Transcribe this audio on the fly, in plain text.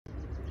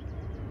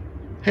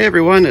Hey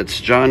everyone,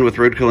 it's John with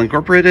Roadkill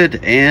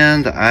Incorporated,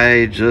 and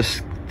I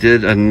just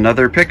did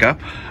another pickup.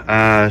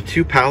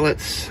 2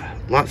 pallets,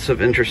 lots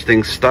of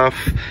interesting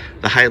stuff.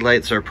 The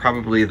highlights are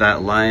probably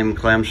that lime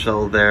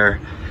clamshell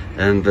there,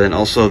 and then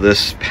also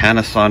this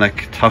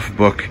Panasonic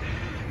Toughbook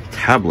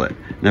tablet.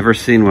 Never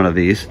seen one of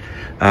these,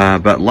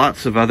 but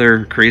lots of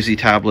other crazy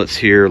tablets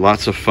here,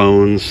 lots of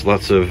phones,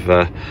 lots of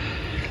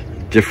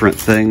different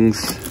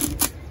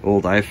things,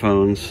 old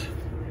iPhones.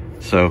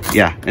 So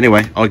yeah,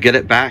 anyway, I'll get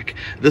it back.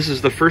 This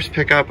is the first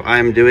pickup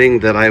I'm doing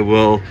that I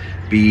will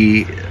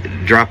be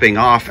dropping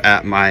off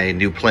at my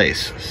new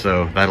place.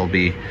 So that'll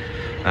be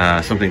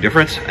something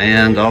different,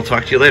 and I'll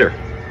talk to you later.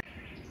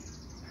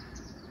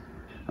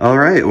 All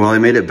right, well, I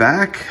made it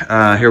back.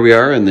 Here we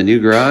are in the new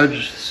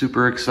garage.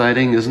 Super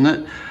exciting, isn't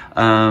it?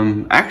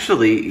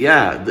 Actually,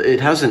 yeah,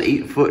 it has an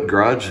 8-foot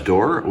garage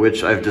door,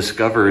 which I've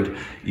discovered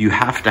you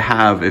have to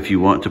have if you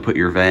want to put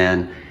your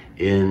van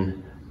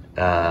in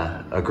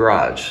a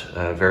garage.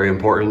 Very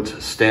important.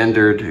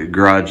 Standard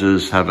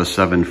garages have a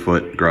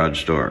 7-foot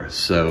garage door.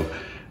 So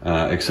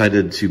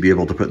excited to be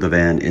able to put the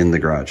van in the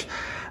garage.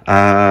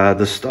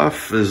 The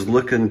stuff is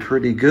looking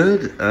pretty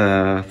good.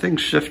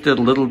 Things shifted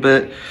a little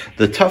bit.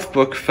 The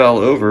Toughbook fell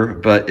over,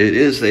 but it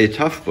is a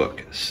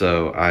Toughbook,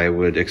 so I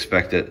would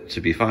expect it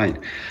to be fine.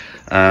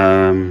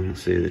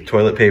 Let's see, the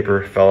toilet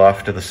paper fell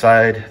off to the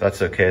side.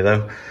 That's okay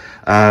though.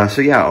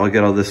 So yeah, I'll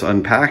get all this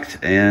unpacked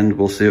and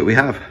we'll see what we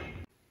have.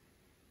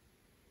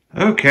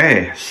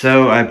 Okay,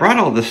 so I brought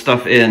all this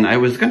stuff in. I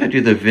was gonna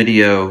do the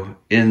video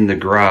in the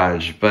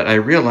garage, but I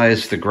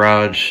realized the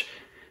garage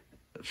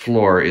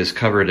floor is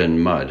covered in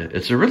mud.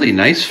 It's a really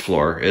nice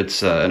floor.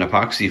 It's an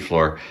epoxy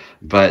floor,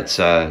 but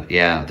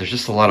yeah, there's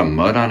just a lot of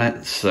mud on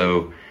it.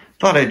 So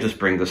thought I'd just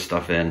bring this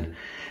stuff in,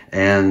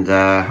 and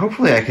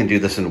hopefully I can do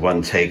this in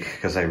one take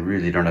because I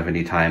really don't have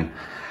any time.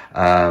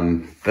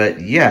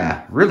 But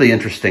yeah, really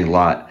interesting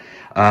lot.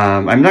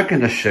 I'm not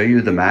going to show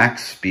you the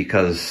Macs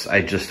because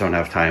I just don't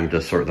have time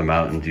to sort them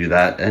out and do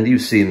that. And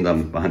you've seen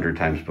them 100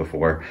 times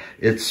before.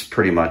 It's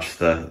pretty much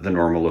the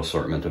normal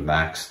assortment of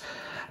Macs.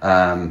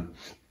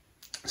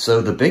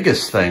 So the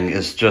biggest thing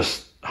is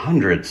just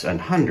hundreds and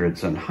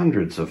hundreds and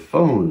hundreds of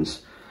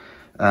phones.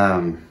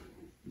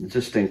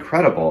 Just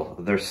incredible.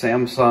 They're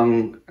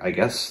Samsung, I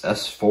guess,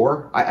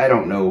 S4. I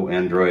don't know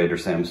Android or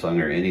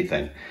Samsung or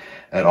anything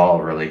at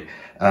all, really.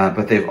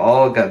 But they've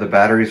all got the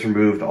batteries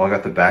removed, all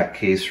got the back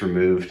case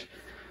removed.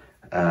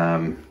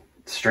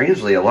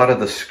 Strangely, a lot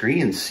of the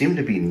screens seem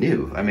to be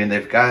new. I mean,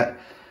 they've got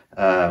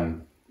a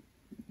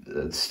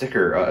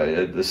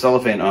sticker, the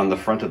cellophane on the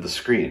front of the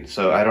screen.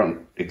 So I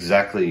don't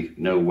exactly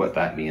know what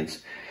that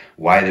means,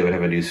 why they would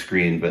have a new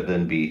screen but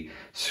then be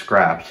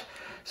scrapped.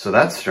 So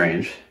that's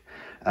strange.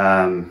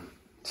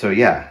 So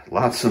yeah,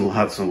 lots and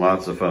lots and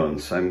lots of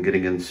phones. I'm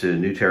getting into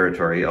new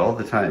territory all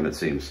the time, it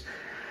seems.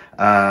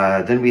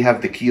 Then we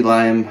have the key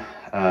lime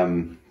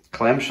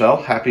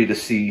clamshell. Happy to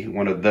see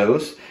one of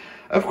those.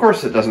 Of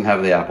course, it doesn't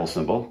have the Apple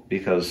symbol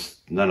because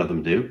none of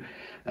them do.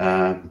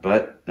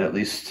 But at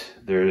least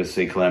there is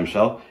a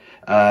clamshell.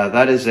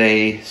 That is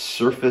a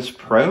Surface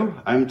Pro,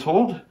 I'm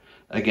told.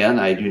 Again,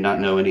 I do not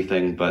know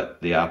anything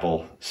but the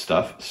Apple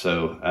stuff.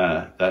 So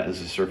that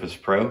is a Surface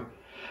Pro.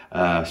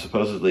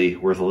 Supposedly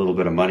worth a little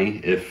bit of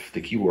money if the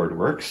keyboard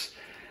works.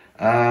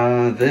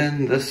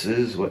 Then this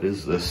is, what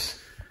is this?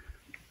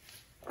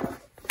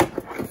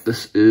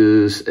 This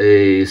is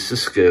a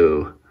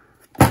Cisco,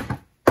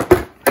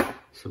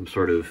 some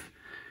sort of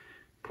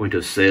point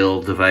of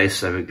sale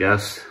device, I would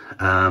guess.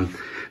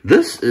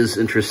 This is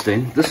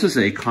interesting. This is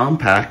a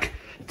Compaq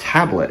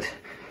tablet.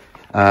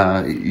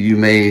 You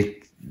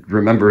may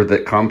remember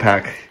that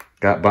Compaq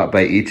got bought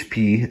by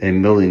HP a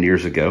million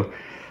years ago,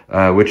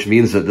 which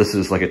means that this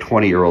is like a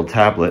 20-year-old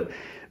tablet.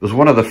 It was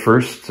one of the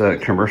first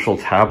commercial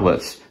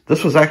tablets.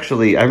 This was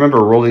actually, I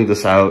remember rolling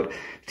this out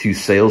to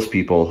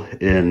salespeople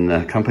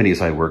in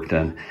companies I worked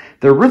in.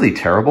 They're really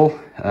terrible.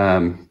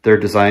 They're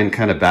designed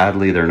kind of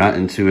badly. They're not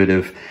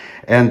intuitive.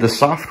 And the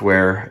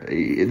software,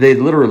 they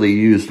literally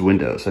used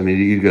Windows. I mean,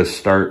 you go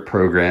start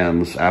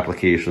programs,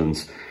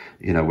 applications,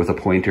 you know, with a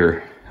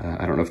pointer.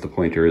 I don't know if the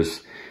pointer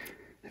is,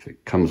 if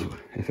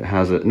it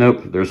has it.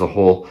 Nope, there's a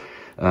hole.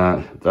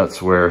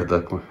 That's where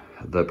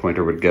the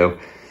pointer would go.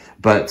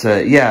 But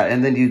yeah,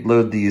 and then you'd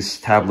load these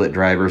tablet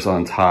drivers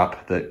on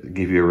top that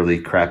give you a really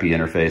crappy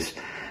interface.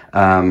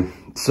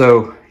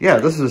 So yeah,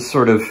 this is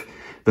sort of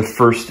the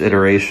first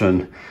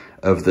iteration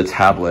of the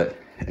tablet,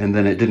 and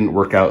then it didn't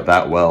work out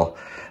that well.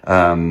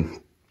 And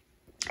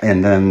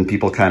then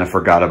people kind of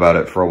forgot about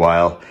it for a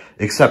while,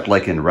 except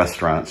like in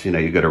restaurants. You know,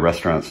 you go to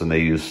restaurants and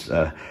they use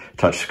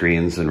touch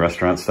screens in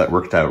restaurants. That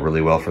worked out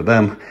really well for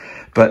them.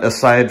 But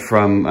aside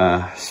from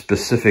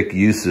specific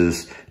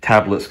uses,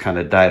 tablets kind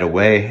of died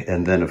away.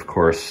 And then, of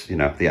course, you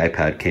know, the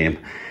iPad came,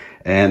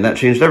 and that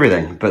changed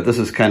everything. But this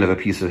is kind of a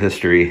piece of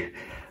history,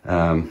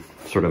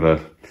 sort of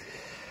a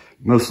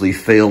mostly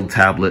failed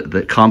tablet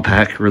that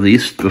Compaq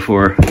released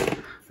before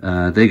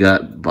they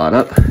got bought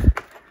up.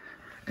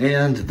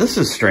 And this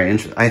is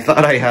strange. I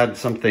thought I had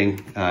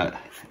something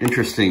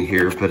interesting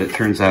here, but it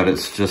turns out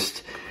it's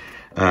just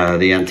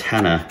the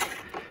antenna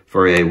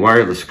for a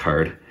wireless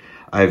card.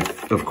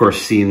 I've, of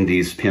course, seen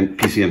these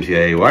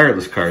PCMCIA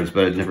wireless cards,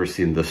 but I've never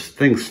seen this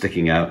thing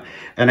sticking out.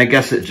 And I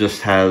guess it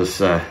just has,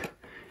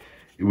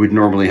 you would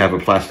normally have a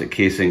plastic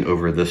casing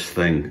over this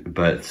thing,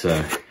 but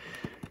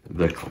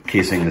the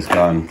casing is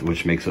gone,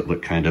 which makes it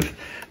look kind of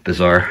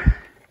bizarre.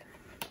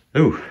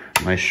 Oh,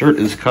 my shirt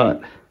is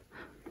caught.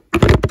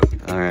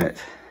 All right.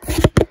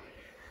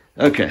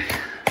 Okay,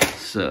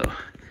 so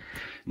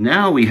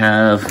now we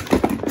have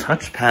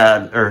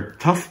touchpad, or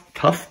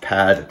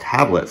ToughPad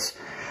tablets.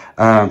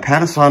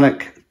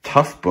 Panasonic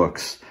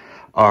ToughBooks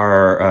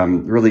are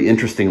really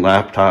interesting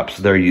laptops.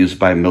 They're used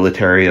by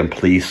military and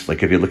police.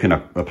 Like if you look in a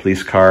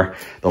police car,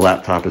 the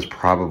laptop is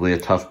probably a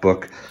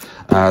ToughBook.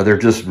 They're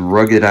just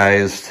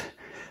ruggedized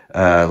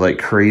like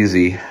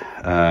crazy.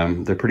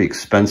 They're pretty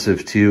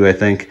expensive too, I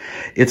think.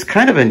 It's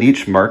kind of a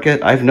niche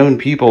market. I've known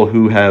people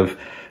who have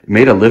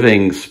made a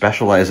living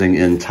specializing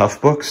in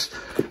ToughBooks,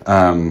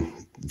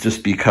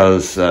 just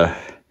because,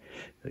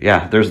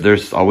 yeah,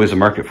 there's always a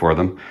market for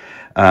them.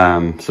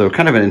 So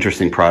kind of an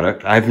interesting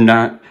product. I'm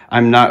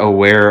not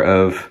aware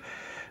of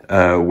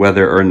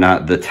whether or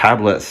not the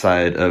tablet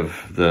side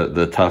of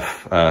the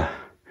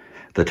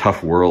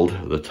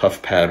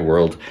ToughPad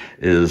world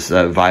is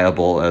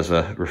viable as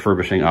a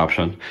refurbishing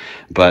option.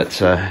 But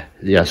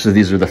yeah, so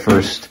these are the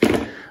first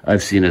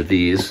I've seen of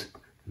these,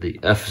 the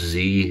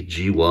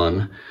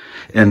FZ-G1.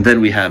 And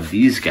then we have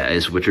these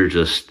guys, which are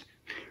just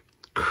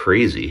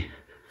crazy.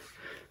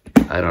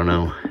 I don't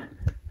know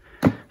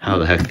how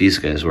the heck these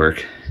guys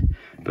work,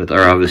 but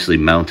they're obviously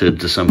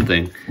mounted to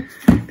something.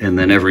 And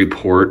then every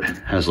port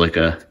has like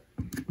a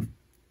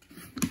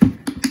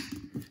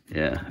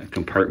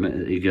compartment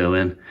that you go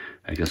in.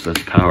 I guess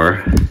that's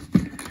power.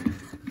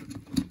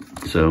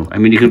 So, I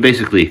mean, you can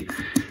basically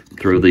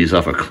throw these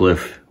off a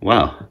cliff.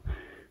 Wow.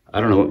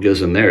 I don't know what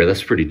goes in there.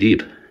 That's pretty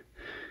deep.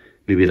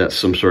 Maybe that's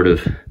some sort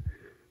of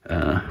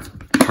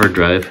hard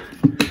drive.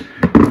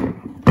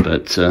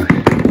 But,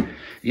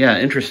 yeah,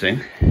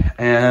 interesting.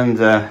 And,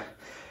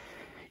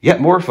 yet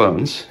more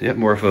phones.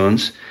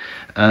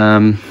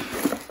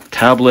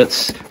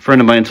 Tablets. A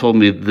friend of mine told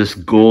me this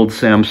gold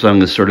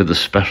Samsung is sort of the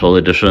special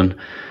edition,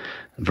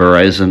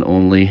 Verizon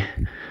only.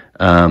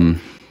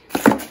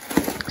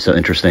 So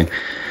interesting.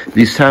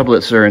 These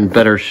tablets are in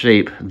better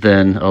shape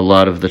than a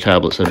lot of the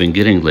tablets I've been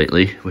getting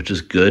lately, which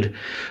is good.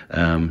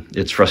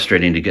 It's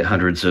frustrating to get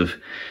hundreds of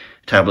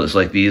tablets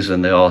like these,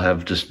 and they all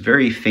have just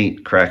very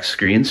faint cracked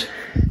screens.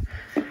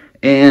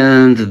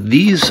 And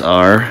these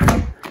are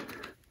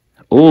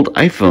old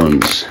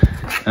iPhones.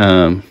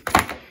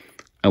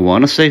 I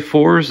want to say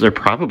 4s. They're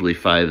probably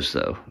 5s,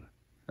 though.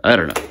 I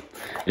don't know.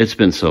 It's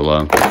been so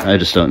long. I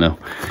just don't know.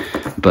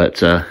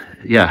 But,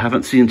 yeah,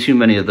 haven't seen too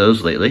many of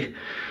those lately.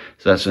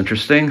 So that's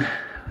interesting.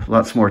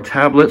 Lots more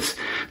tablets.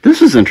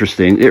 This is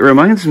interesting. It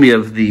reminds me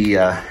of the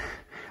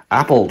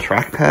Apple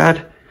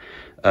trackpad.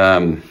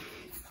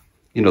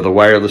 You know, the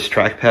wireless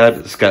trackpad.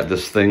 It's got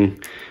this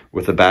thing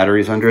with the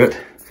batteries under it.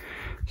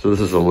 So this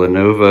is a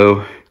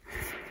Lenovo.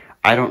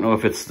 I don't know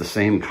if it's the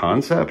same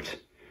concept,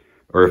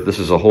 or if this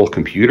is a whole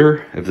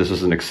computer, if this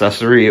is an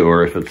accessory,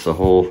 or if it's a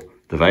whole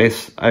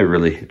device. I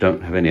really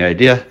don't have any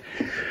idea.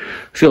 I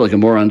feel like a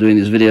moron doing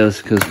these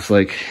videos because it's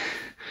like,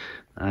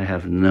 I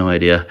have no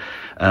idea.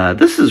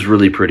 This is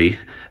really pretty.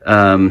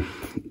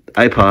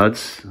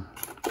 iPods.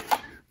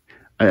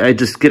 I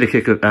just get a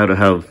kick out of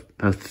how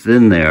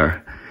thin they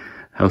are,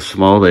 how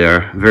small they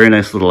are. Very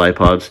nice little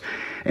iPods.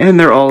 And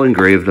they're all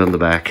engraved on the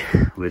back,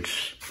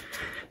 which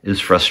is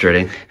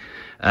frustrating.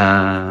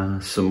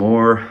 Some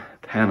more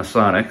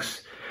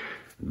Panasonics.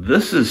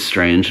 This is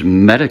strange.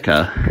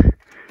 Medica.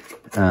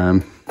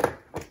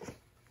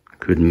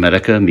 Could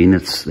Medica mean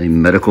it's a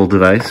medical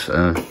device?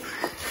 I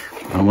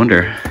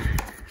wonder.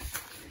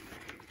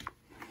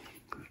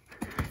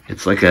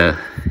 It's like a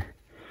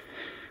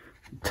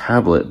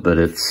tablet, but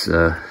it's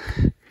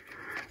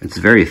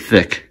very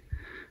thick.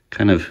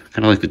 Kind of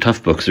like the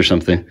ToughBooks or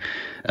something.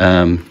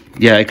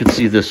 Yeah, I could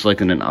see this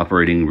like in an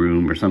operating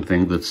room or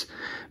something that's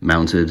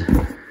mounted.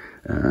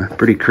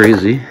 Pretty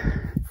crazy.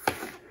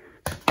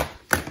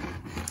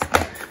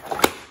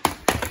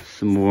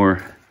 Some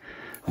more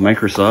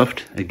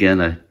Microsoft. Again,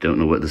 I don't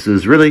know what this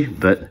is really,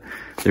 but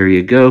there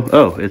you go.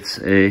 Oh, it's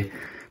a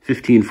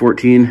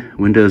 1514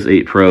 Windows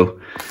 8 Pro,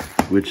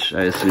 which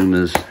I assume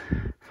is,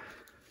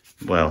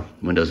 well,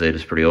 Windows 8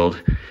 is pretty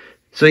old.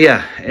 So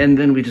yeah, and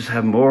then we just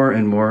have more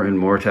and more and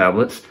more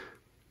tablets,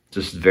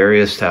 just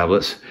various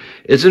tablets.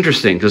 It's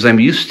interesting because I'm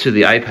used to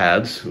the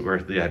iPads, where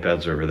the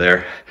iPads are over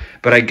there,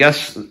 but I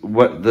guess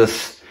what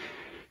this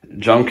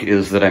junk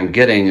is that I'm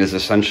getting is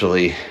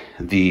essentially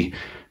the,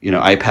 you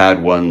know,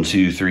 iPad 1,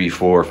 2, 3,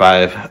 4,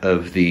 5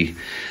 of the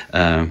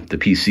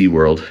PC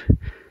world.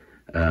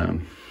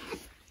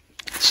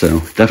 So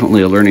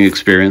definitely a learning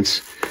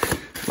experience.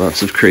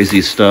 Lots of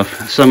crazy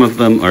stuff. Some of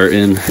them are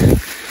in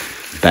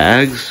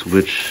bags,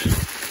 which,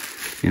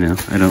 you know,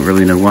 I don't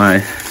really know why.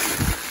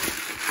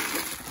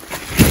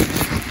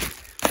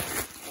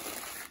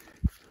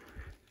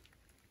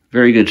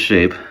 Very good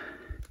shape.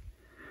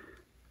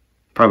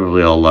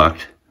 Probably all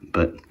locked,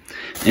 But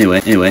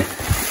anyway,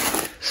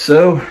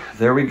 so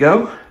there we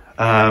go.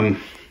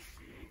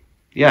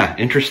 Yeah,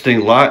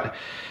 interesting lot.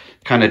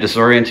 Kind of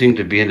disorienting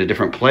to be in a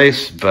different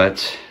place,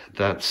 but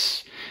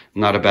that's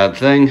not a bad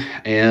thing.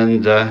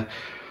 And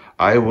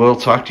I will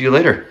talk to you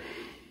later.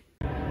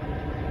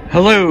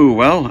 Hello,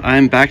 well,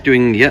 I'm back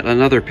doing yet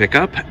another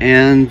pickup,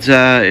 and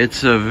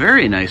it's a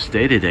very nice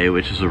day today,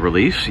 which is a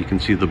relief. You can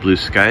see the blue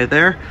sky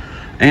there,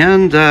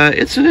 and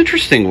it's an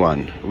interesting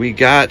one. We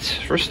got,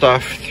 first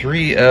off,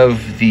 3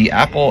 of the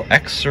Apple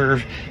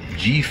XServe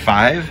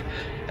G5,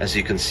 as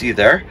you can see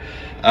there.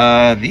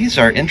 These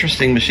are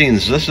interesting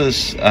machines. This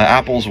is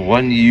Apple's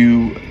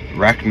 1U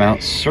rack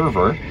mount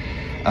server.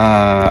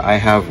 I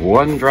have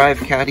one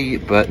drive caddy,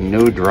 but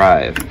no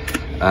drive,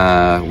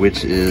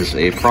 which is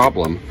a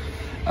problem.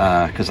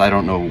 Because I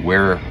don't know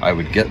where I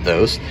would get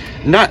those.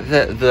 Not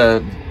that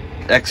the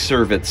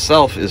XServe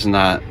itself is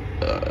not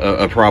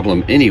a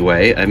problem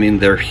anyway. I mean,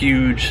 they're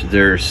huge,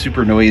 they're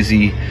super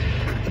noisy,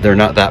 they're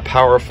not that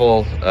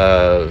powerful,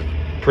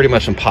 pretty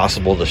much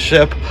impossible to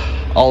ship,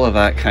 all of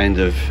that kind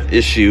of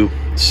issue.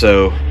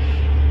 So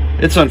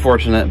it's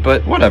unfortunate,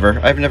 but whatever.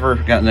 I've never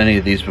gotten any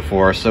of these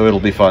before, so it'll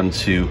be fun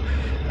to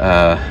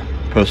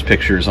post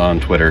pictures on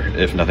Twitter,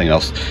 if nothing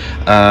else.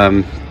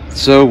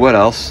 So what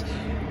else?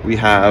 We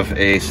have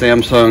a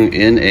Samsung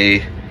in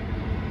a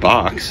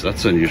box.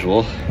 That's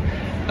unusual.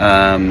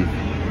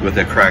 With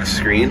a cracked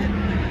screen.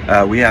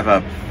 We have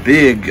a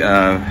big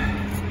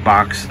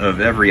box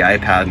of every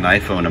iPad and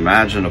iPhone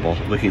imaginable.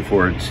 Looking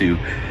forward to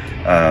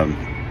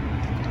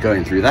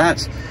going through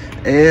that.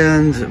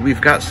 And we've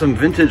got some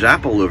vintage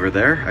Apple over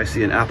there. I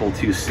see an Apple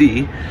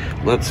IIc.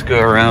 Let's go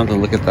around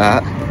and look at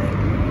that.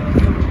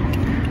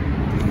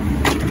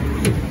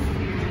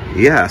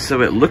 Yeah,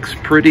 so it looks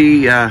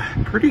pretty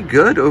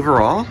good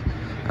overall.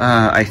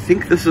 I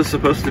think this is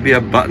supposed to be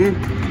a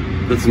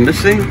button that's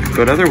missing,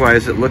 but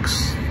otherwise it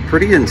looks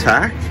pretty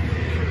intact.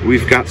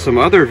 We've got some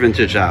other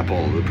vintage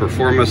Apple, the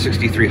Performa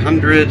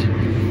 6300,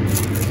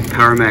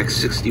 PowerMac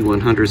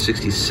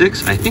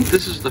 6166. I think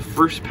this is the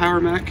first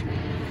PowerMac.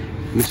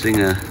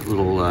 Missing a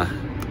little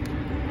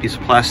piece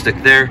of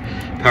plastic there.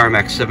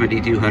 PowerMac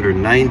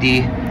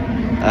 7290.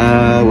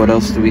 What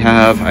else do we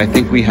have? I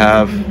think we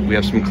have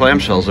some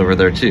clamshells over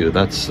there too.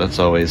 That's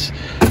always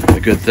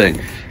a good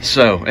thing.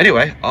 So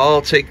anyway,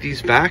 I'll take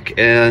these back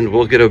and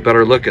we'll get a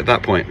better look at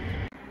that point.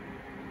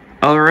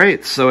 All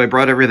right, so I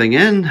brought everything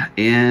in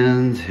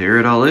and here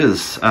it all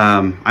is.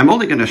 I'm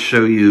only going to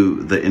show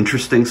you the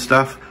interesting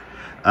stuff.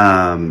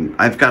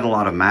 I've got a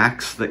lot of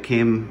Macs that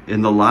came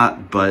in the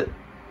lot, but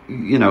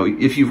you know,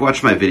 if you've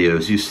watched my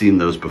videos, you've seen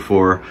those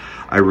before.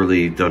 I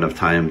really don't have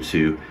time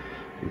to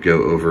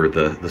go over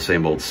the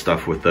same old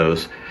stuff with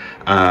those.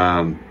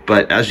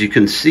 But as you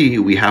can see,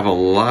 we have a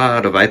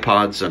lot of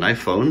iPods and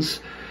iPhones.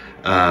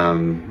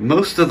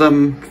 Most of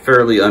them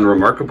fairly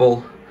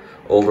unremarkable,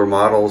 older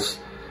models,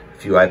 a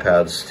few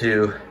iPads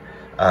too.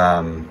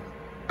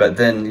 But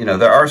then, you know,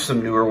 there are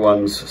some newer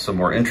ones, some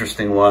more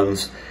interesting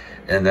ones.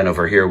 And then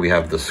over here we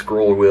have the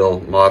scroll wheel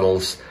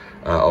models.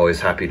 Always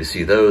happy to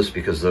see those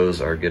because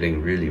those are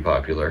getting really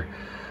popular.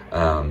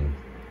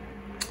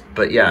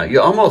 But yeah, you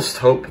almost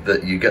hope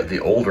that you get the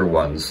older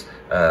ones.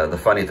 The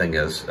funny thing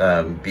is,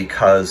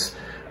 because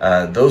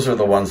those are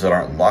the ones that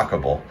aren't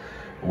lockable,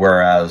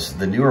 whereas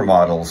the newer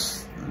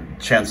models,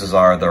 chances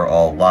are they're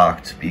all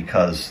locked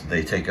because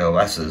they take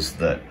OSs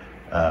that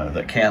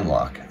can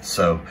lock.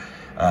 So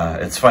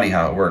it's funny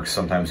how it works.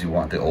 Sometimes you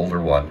want the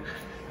older one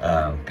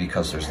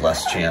because there's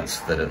less chance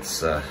that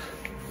it's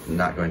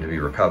not going to be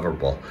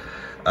recoverable.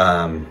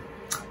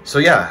 So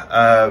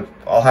yeah,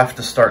 I'll have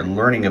to start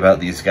learning about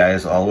these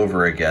guys all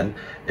over again.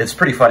 It's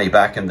pretty funny,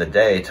 back in the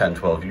day, 10,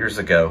 12 years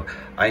ago,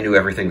 I knew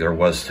everything there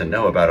was to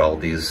know about all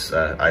these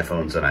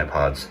iPhones and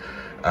iPods.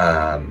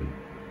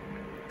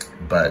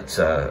 But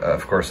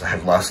of course,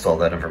 I've lost all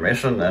that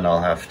information and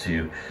I'll have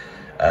to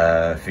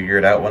figure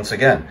it out once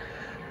again.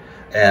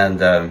 And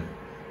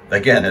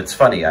again, it's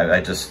funny,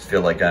 I just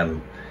feel like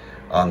I'm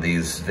on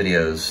these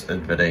videos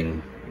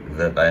admitting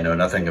that I know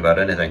nothing about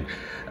anything.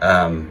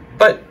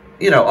 But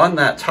you know, on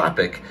that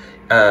topic,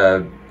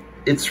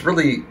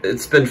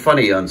 it's been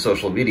funny on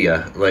social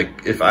media.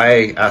 Like, if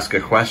I ask a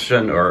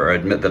question or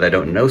admit that I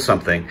don't know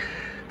something,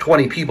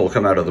 20 people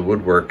come out of the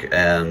woodwork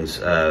and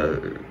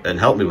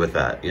help me with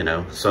that. You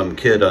know, some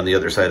kid on the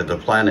other side of the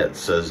planet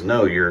says,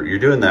 no, you're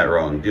doing that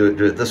wrong, do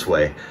it this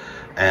way.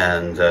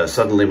 And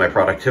suddenly my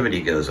productivity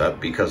goes up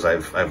because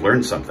I've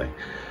learned something.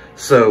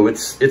 So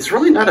it's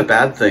really not a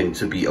bad thing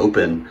to be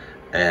open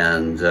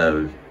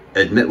and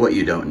admit what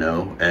you don't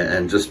know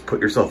and just put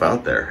yourself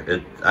out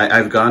there.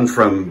 I've gone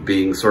from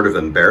being sort of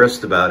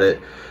embarrassed about it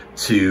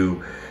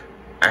to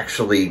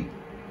actually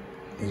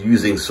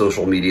using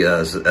social media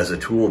as a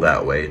tool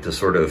that way to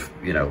sort of,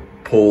 you know,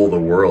 poll the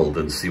world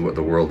and see what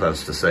the world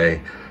has to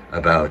say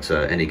about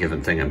any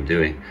given thing I'm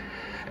doing.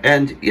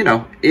 And, you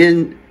know,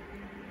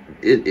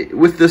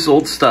 with this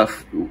old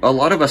stuff, a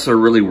lot of us are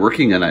really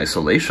working in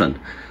isolation.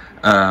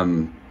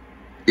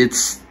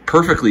 It's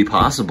perfectly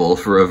possible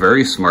for a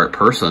very smart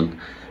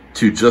person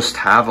to just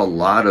have a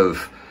lot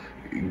of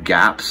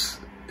gaps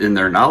in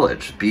their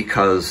knowledge,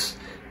 because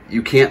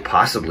you can't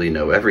possibly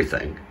know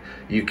everything.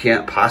 You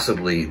can't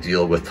possibly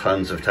deal with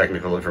tons of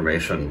technical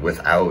information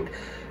without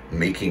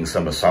making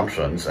some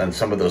assumptions, and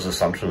some of those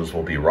assumptions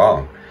will be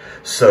wrong.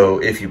 So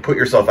if you put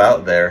yourself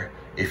out there,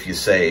 if you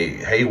say,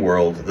 hey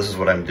world, this is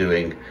what I'm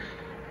doing,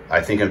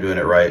 I think I'm doing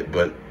it right,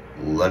 but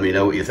let me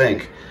know what you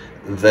think,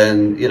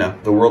 then, you know,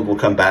 the world will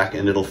come back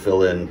and it'll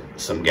fill in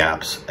some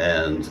gaps,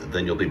 and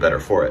then you'll be better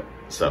for it.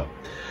 So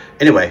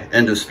anyway,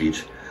 end of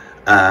speech.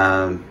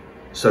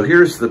 So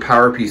here's the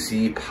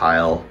PowerPC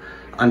pile.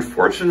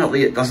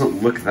 Unfortunately, it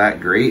doesn't look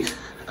that great.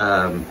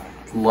 A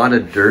lot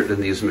of dirt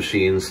in these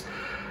machines.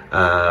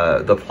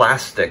 The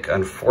plastic,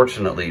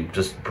 unfortunately,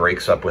 just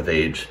breaks up with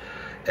age,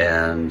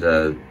 and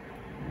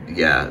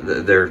yeah,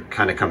 they're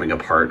kind of coming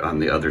apart on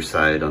the other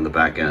side, on the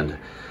back end.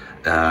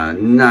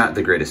 Not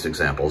the greatest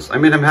examples. I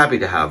mean, I'm happy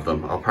to have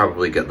them. I'll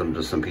probably get them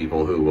to some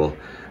people who will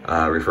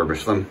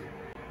refurbish them.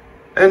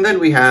 And then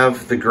we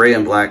have the gray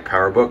and black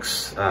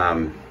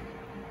PowerBooks.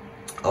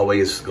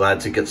 Always glad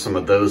to get some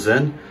of those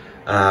in.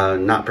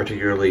 Not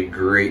particularly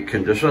great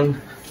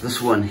condition.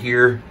 This one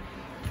here,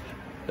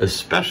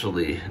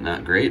 especially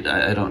not great.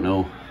 I don't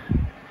know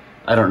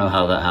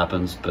how that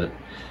happens, but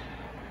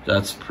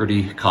that's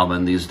pretty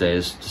common these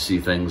days to see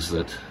things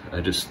that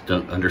I just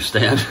don't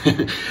understand.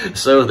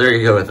 So there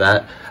you go with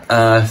that.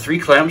 3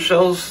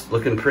 clamshells,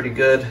 looking pretty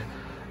good.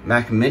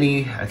 Mac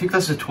Mini, I think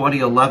that's a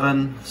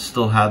 2011,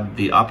 still had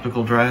the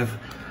optical drive.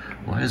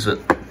 Why is it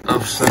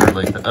off center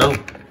like that? Oh,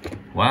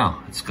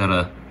 wow, it's got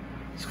a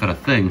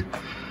thing.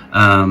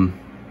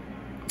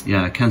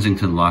 Yeah,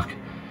 Kensington lock.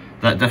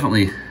 That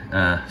definitely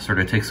sort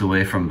of takes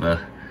away from the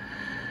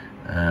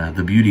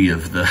beauty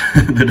of the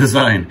the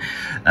design.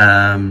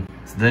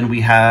 Then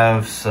we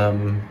have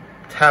some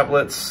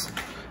tablets,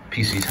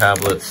 PC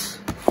tablets,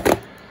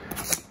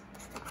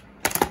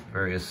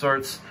 various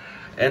sorts.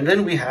 And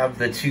then we have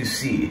the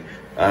 2C.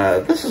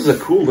 This is a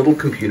cool little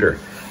computer.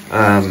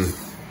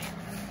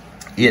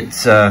 It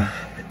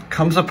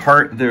comes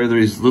apart. There are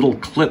these little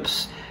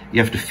clips.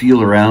 You have to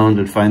feel around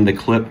and find the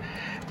clip,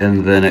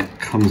 and then it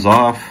comes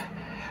off.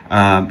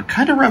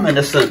 Kind of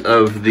reminiscent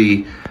of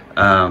the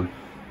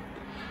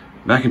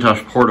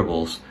Macintosh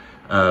portables.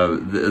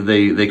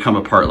 They come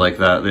apart like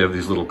that. They have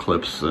these little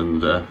clips,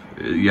 and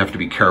you have to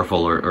be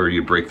careful, or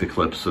you break the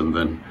clips, and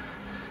then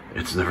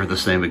it's never the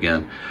same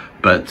again.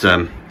 But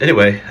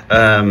anyway,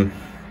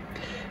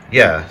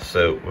 yeah,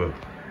 so whoa,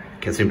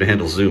 can't seem to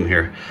handle zoom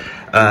here.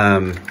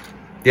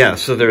 Yeah,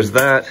 so there's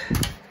that.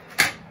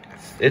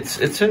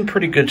 It's in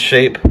pretty good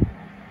shape.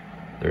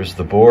 There's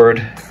the board.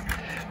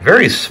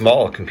 Very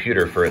small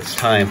computer for its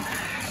time.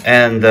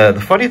 And the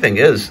funny thing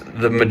is,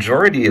 the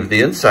majority of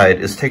the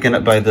inside is taken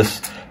up by this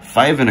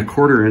 5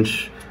 1/4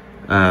 inch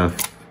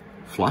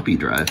floppy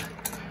drive.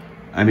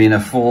 I mean, a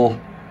full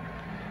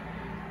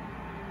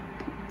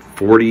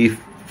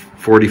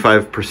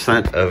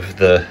 45% of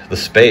the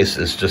space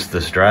is just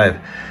this drive.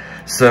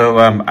 So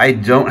I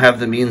don't have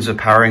the means of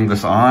powering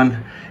this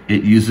on.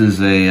 It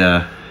uses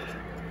a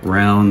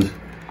round,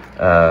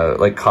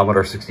 like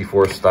Commodore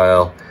 64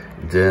 style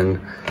DIN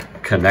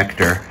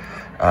connector.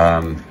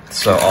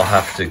 So I'll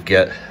have to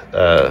get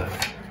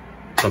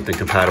something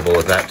compatible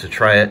with that to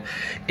try it.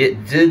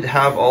 It did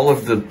have all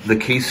of the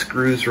case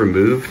screws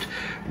removed,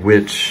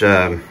 which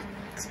is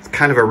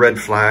kind of a red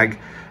flag.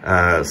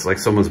 It's like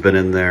someone's been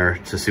in there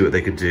to see what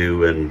they could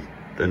do and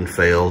then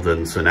failed,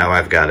 and so now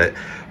I've got it.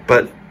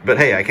 But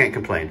hey, I can't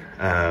complain.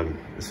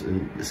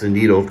 It's a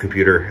neat old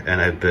computer, and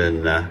I've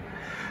been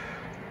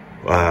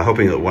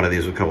hoping that one of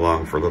these would come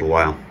along for a little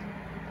while.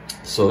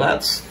 So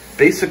that's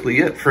basically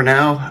it for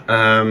now.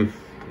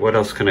 What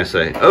else can I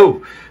say?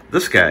 Oh,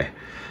 this guy.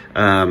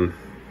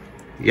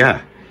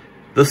 Yeah,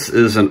 this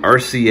is an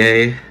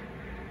RCA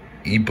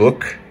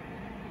ebook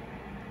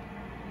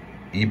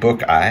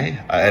I.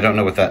 I don't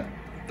know what that,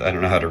 I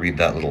don't know how to read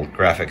that little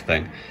graphic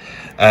thing.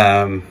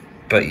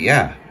 But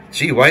yeah,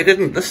 gee, why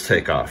didn't this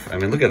take off? I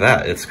mean, look at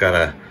that. It's got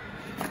a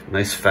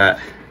nice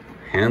fat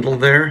handle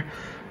there.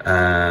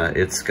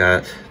 It's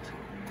got,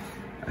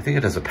 I think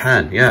it has a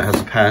pen. Yeah, it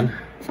has a pen.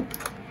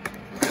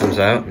 Comes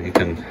out, and you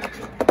can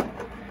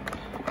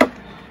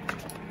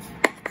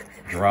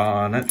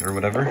draw on it or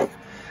whatever.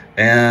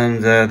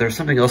 And there's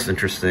something else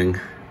interesting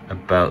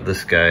about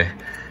this guy.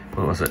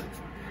 What was it?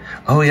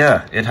 Oh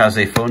yeah, it has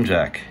a phone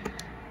jack.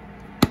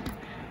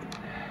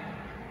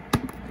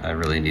 I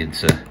really need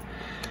to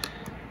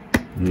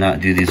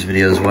not do these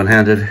videos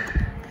one-handed.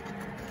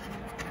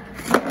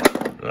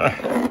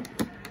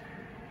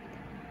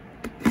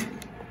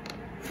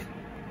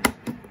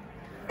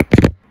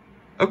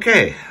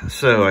 Okay,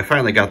 so I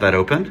finally got that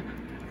open.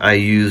 I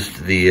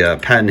used the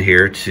pen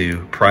here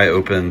to pry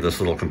open this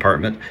little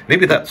compartment.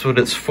 Maybe that's what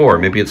it's for.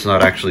 Maybe it's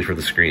not actually for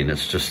the screen.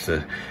 It's just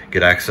to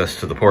get access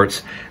to the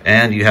ports.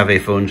 And you have a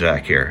phone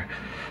jack here.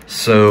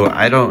 So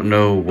I don't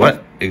know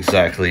what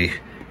exactly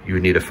you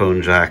would need a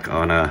phone jack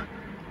on a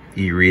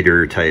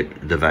e-reader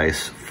type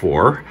device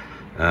for.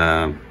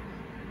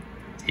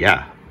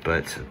 Yeah,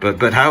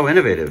 But how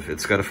innovative.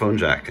 It's got a phone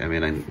jack. I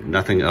mean,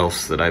 nothing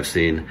else that I've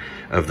seen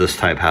of this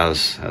type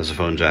has a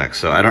phone jack.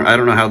 So I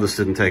don't know how this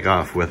didn't take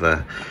off with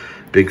a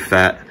big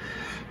fat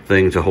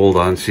thing to hold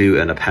onto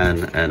and a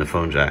pen and a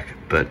phone jack.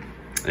 But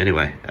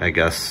anyway, I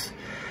guess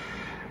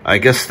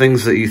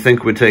things that you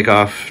think would take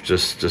off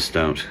just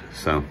don't.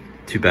 So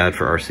too bad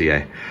for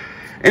RCA.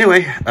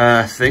 Anyway,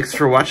 thanks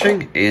for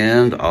watching,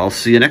 and I'll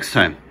see you next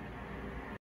time.